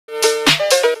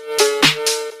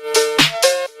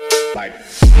Like.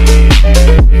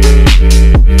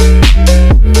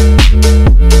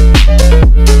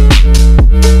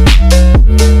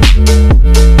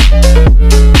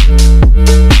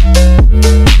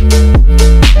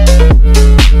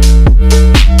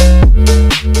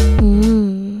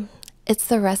 It's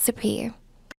the recipe.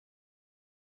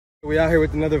 We out here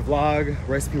with another vlog,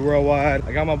 Recipe Worldwide.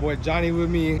 I got my boy Johnny with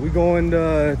me. We going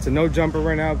to No Jumper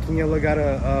right now. King Yella got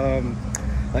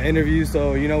an interview,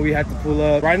 so you know we had to pull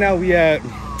up. Right now we at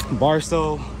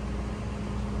Barstow.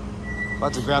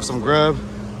 About to grab some grub.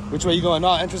 Which way you going?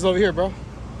 No, entrance over here, bro.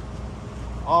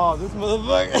 Oh, this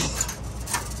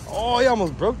motherfucker. Oh, he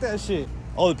almost broke that shit.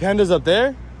 Oh, the panda's up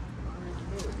there?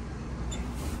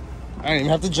 I didn't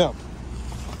even have to jump.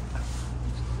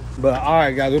 But all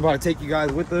right, guys, we're about to take you guys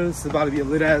with us. It's about to be a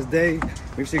lit ass day.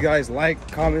 Make sure you guys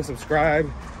like, comment, subscribe.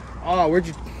 Oh, where'd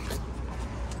you?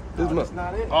 This that's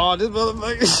not it. Oh, this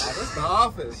motherfucker. This is the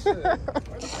office. Shit. Where's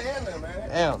the panda, man?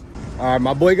 Damn. All right,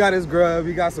 my boy got his grub.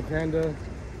 He got some panda.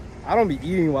 I don't be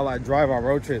eating while I drive on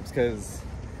road trips because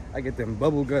I get them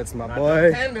bubble guts, my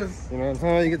boy. Pandas. You know what I'm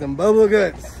saying? You get them bubble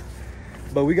guts.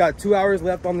 But we got 2 hours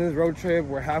left on this road trip.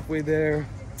 We're halfway there.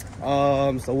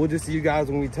 So we'll just see you guys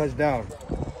when we touch down.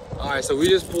 All right, so we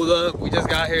just pulled up. We just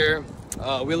got here.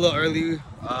 We're a little early.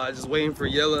 Just waiting for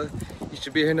Yella. He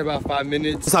should be here in about 5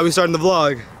 minutes. That's how we starting the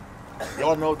vlog.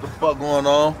 Y'all know what the fuck going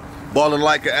on. Balling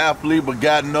like an athlete, but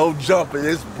got no jumper.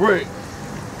 It's brick.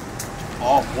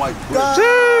 Off-white brick.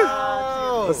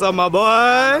 Oh. What's up, my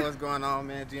boy? What's going on,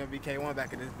 man? GMBK1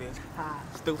 back in this bitch. Hi.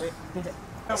 Stupid.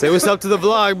 Say what's up to the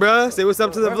vlog, bro. Say what's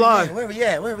up to the vlog. Where we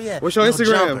at? Where we at? What's your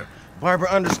Instagram? Jumper.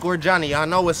 Barber_Johnny. Y'all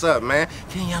know what's up, man.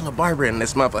 King Yella Barber in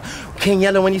this motherfucker. King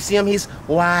Yella, when you see him, he's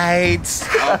white.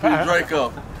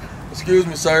 Draco. Excuse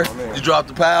me, sir. Oh, you dropped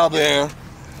the pal there.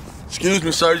 Excuse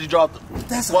me, sir. You dropped the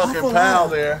fucking pal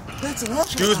there. That's an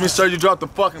Excuse me, sir. You dropped the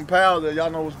fucking pal there.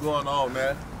 Y'all know what's going on,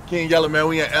 man. King Yella, man.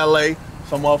 We in LA.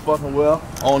 Some motherfucking well.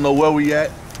 I don't know where we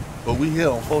at, but we here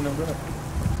on phone number.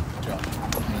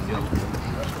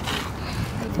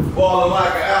 Balling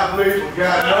like an athlete, we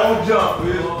got no jump.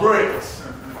 It's bricks.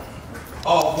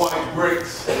 Off-white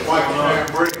bricks. White man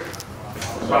bricks.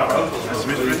 Nice to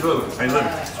meet you. How you living?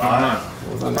 What's going on?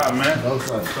 What's up, man?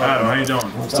 Adam, how you doing?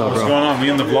 What's up, bro? What's going on? We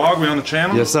in the vlog? We on the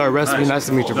channel? Yes, sir. Recipe. Nice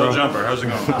to meet you, bro. No Jumper. How's it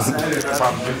going?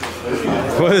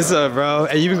 What's up, bro?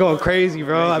 Hey, you been going crazy,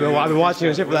 bro. I've been watching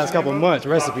your shit for the last couple of months.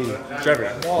 Recipe. Trevor.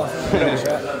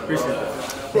 Appreciate it.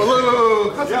 Bro,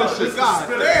 look, cut this shit.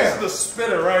 This is the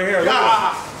spitter right here.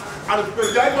 I just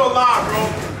spit. Y'all ain't gonna lie,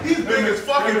 bro. He's big as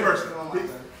fucking person.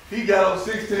 He got on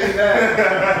 16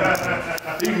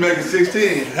 now. He making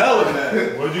 16. Hella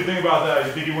man. What did you think about that?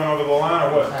 You think he went over the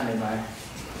line or what?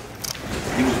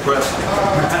 He was pressed.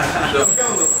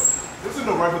 This is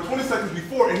no right, but 20 seconds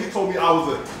before, and he told me I was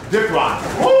a dick rider.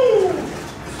 Woo!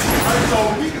 So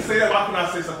he can say that, why can I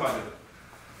say something like that?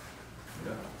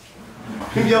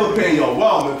 King Yella paying y'all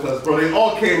well, man, because, bro, they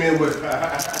all came in with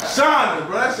shining,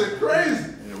 bro. That shit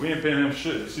crazy. Yeah, we ain't paying him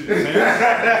shit. See the man? Look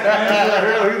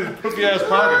at his crooked ass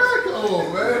pockets. Come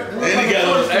on, man. And he got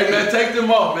on, hey, man, take them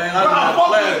off, man. I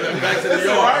don't know back to the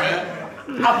yard, man.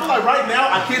 I feel like right now,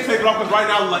 I can't take it off because right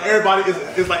now, like, everybody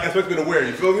is like, expecting me to wear it.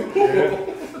 You feel me?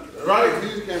 Yeah. Right?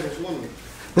 These came from swimming.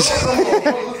 Let's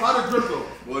how to drip though.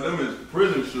 Boy, them is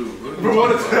prison shoes. Bro,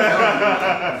 what is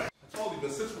that? I told you, been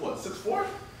 6'4"? 6'4"?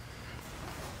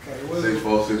 Okay,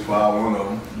 6'4", 6'5", one of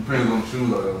them. Depends on the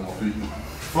shoes I have on my feet.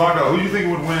 Flakko, who do you think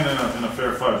would win in a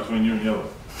fair fight between you and Yella?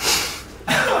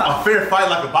 A fair fight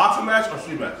like a boxing match or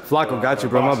street match? Flakko got you,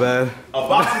 bro. My bad. A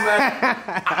boxing match?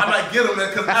 I might get him, man,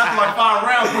 because after like 5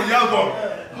 rounds, when Yella going,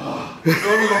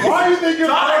 why do you think you're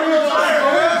tired?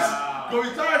 Gonna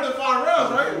be tired in 5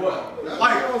 rounds, right? What?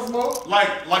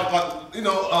 Like, you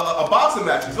know, a boxing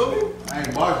match. You feel me? I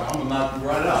ain't boxing. I'm gonna knock you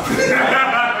right out.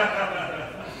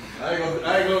 I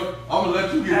ain't gonna, I'm gonna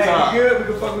let you get tired. Hey, we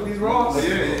can fuck with these rolls?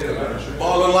 Yeah.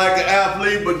 Balling like an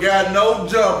athlete, but got no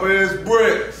jumper. It's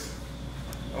bricks.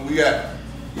 And we got,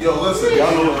 yo, listen,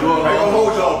 y'all know what's going on. I ain't gonna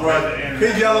hold y'all, bro.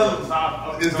 King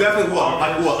Yella is definitely what?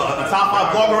 Like what? A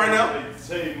top 5 blogger right now?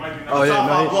 Oh yeah, top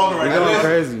 5 blogger right you're going now.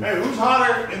 crazy. Hey, who's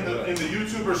hotter in the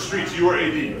YouTuber streets? You or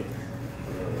AD?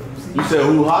 You said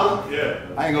who hotter? Yeah.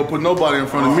 I ain't gonna put nobody in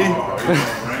front of me.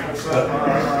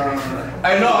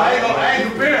 Hey, no, I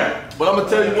ain't comparing. But I'm gonna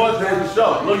tell you one thing for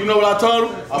sure. Look, you know what I told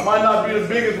him? I might not be the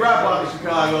biggest rapper out of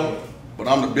Chicago, but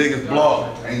I'm the biggest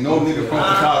blogger. Ain't no nigga from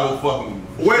Chicago fucking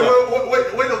with me. Wait.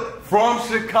 From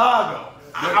Chicago.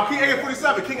 King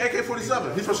AK-47. King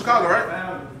AK-47. He's from Chicago, right?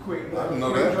 I didn't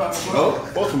know that. No,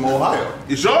 both from Ohio.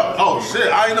 You sure? Oh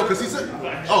shit, I ain't know because he said.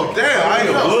 Oh damn, I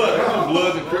ain't know.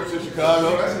 Bloods and Crips in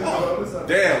Chicago.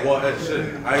 Damn, what that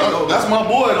shit? I ain't know. That's my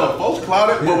boy though. Folks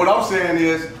clouded. But what I'm saying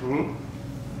is,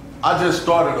 I just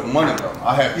started a money though.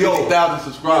 I had 50,000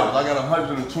 subscribers. I got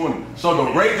 120. So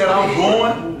the rate that I'm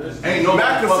going ain't no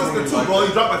mad consistent too, bro.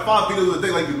 You drop like 5 videos a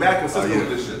day, like you mad consistent with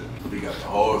this shit. We got the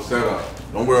whole setup.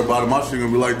 Don't worry about it. My shit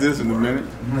gonna be like this in a minute.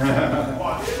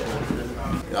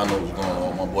 Y'all know what's going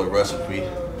on. My boy Recipe,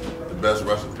 the best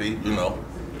recipe. You know,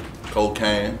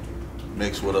 cocaine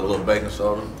mixed with a little baking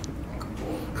soda,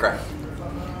 crack.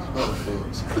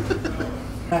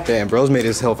 Damn, bro's made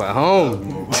his health at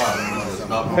home.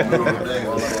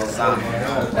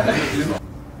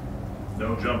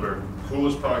 No Jumper,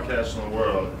 coolest podcast in the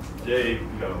world. Dave,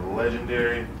 you got a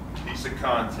legendary piece of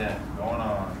content going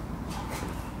on.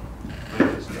 Look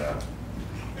at this guy.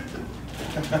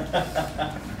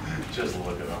 Just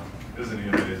look at him. Isn't he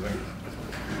amazing?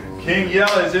 King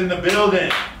Yella is in the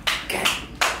building. Gang,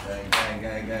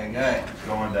 gang, gang, gang. It's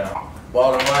going down.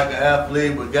 Balling like an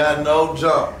athlete, but got no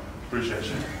jump. Appreciate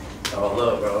you. Oh,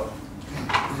 love, bro.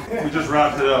 We just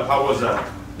wrapped it up. How was that?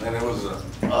 Man, it was a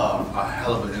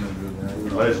hell of an interview,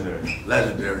 man. Legendary.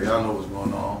 Legendary. Y'all know what's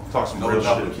going on. Talk some real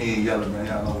shit. King Yella, man.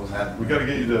 Y'all know what's happening. We got to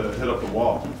get you to hit up the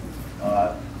wall.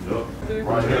 Alright. Yup.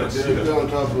 Right here.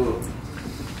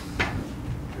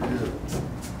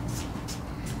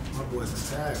 My boy's a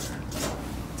tiger.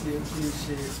 TMG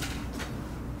shit.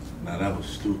 Nah, that was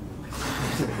stupid.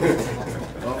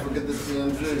 Don't forget the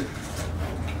TMG.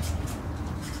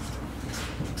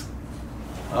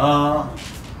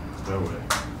 No way.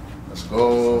 Let's go.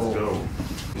 Let's go.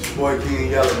 It's your boy King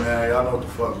Yella, man. Y'all know what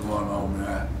the fuck's going on,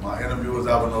 man. My interview was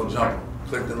out with no jumper.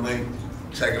 Click the link.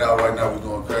 Check it out right now. We're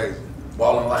going crazy.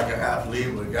 Balling like an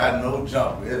athlete, but got no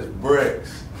jumper. It's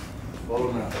bricks.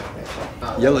 Follow now.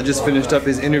 Yella just finished up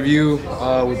his interview. We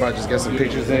about to just get some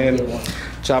pictures in,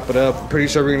 chop it up. Pretty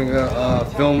sure we're gonna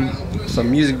film some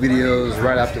music videos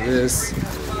right after this.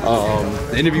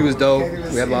 The interview was dope.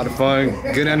 We had a lot of fun.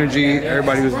 Good energy.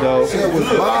 Everybody was dope. Shit was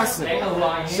bussin'.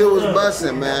 Shit was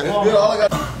bussin', man.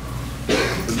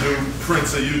 The new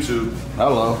prince of YouTube.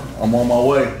 Hello. I'm on my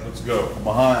way. Let's go. I'm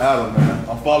behind Adam, man.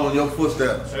 I'm following your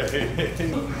footsteps.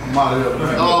 I'm out of here,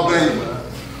 man. Oh, baby.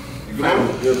 All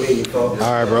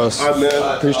right, bros. All right,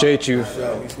 man. Appreciate you.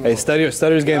 Hey, Stutter's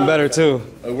getting better too.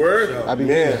 A word? I be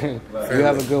You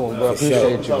have a good one, bro.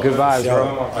 Appreciate you. Good vibes, bro.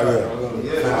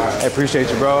 I appreciate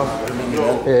you, bro.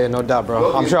 Yeah, no doubt,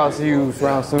 bro. I'm sure I'll see you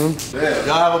around soon.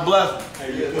 Y'all have a blessing.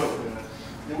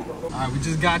 All right, we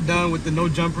just got done with the No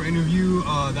Jumper interview.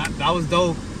 That was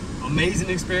dope. Amazing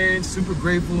experience. Super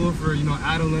grateful for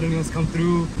Adam letting us come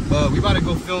through. We about to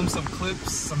go film some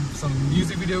clips, some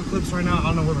music video clips right now. I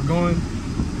don't know where we're going,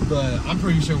 but I'm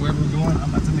pretty sure wherever we're going, I'm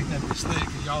about to make that bitch lit.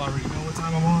 Cause y'all already know what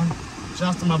time I'm on.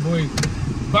 Shouts to my boy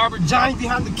Barber Johnny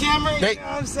behind the camera. You know what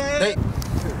I'm saying?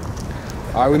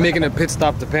 All right, we're making a pit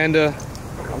stop to Panda.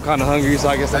 I'm kind of hungry, so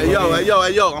I guess. Hey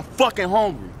yo, I'm fucking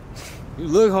hungry. You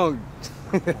look hungry.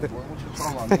 What you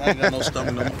talking about? Man, I ain't got no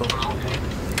stomach no more.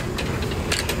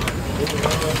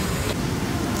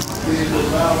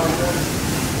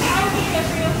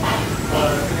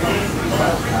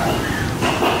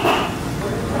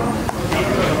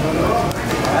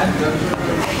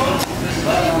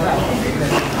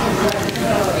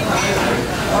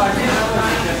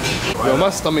 Yo, my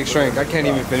stomach shrank. I can't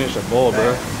even finish a bowl,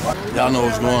 bro. Y'all know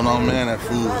what's going on, man. That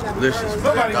food is delicious,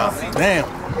 man. Damn.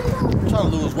 I'm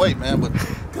trying to lose weight, man, but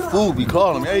the food be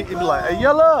calling me. It be like, hey,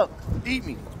 Yella, eat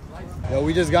me. Yo,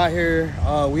 we just got here.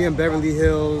 We in Beverly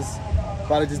Hills.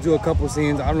 About to just do a couple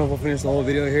scenes. I don't know if we'll finish the whole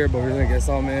video here, but we're gonna get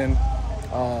some in.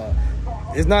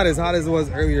 It's not as hot as it was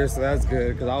earlier, so that's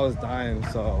good, because I was dying,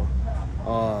 so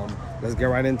let's get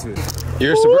right into it.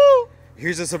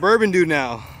 Here's a suburban dude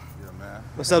now. Yeah, man.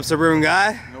 What's up, suburban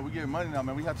guy? You know, we getting money now,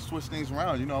 man. We have to switch things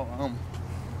around,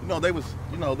 they was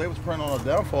praying on a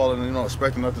downfall and,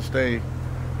 expecting us to stay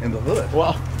in the hood.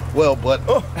 Well, but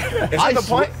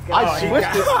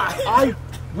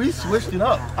we switched it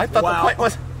up. I thought the point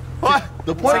was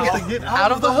the point is to get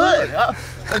out of the hood.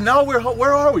 And now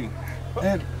where are we?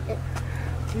 And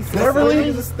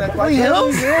Beverly Hills.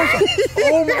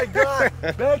 Oh my God,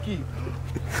 Becky.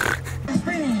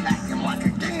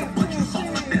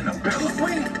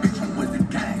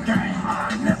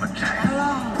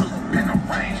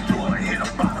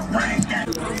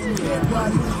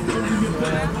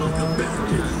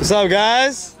 What's up,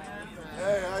 guys?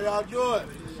 Hey, how y'all doing?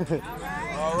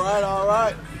 All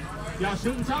right. Y'all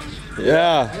shooting something?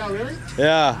 Yeah. Y'all really?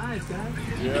 Yeah. Nice, guys.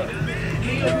 Yeah.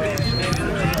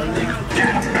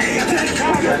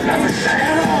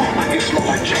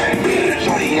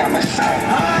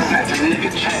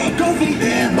 Go be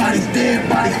dead bodies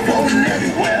floating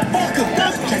everywhere. Fuck a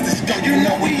best place to go. You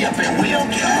know we up and we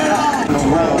don't care.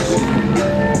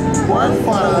 One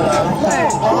for the love,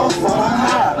 all for the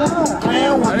high.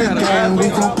 Playing with the game, we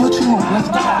gon' put you on. Let's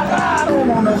go. I don't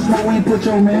want no smoke, we put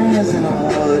your mans in the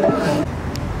wood.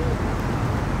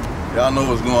 Y'all know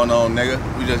what's going on, nigga.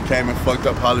 We just came and fucked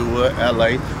up Hollywood,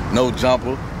 LA, No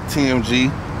Jumper, TMG.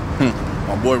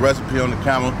 My boy Recipe on the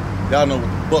camera. Y'all know what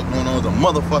the fuck going on. It's a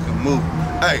motherfucking movie.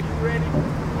 Hey,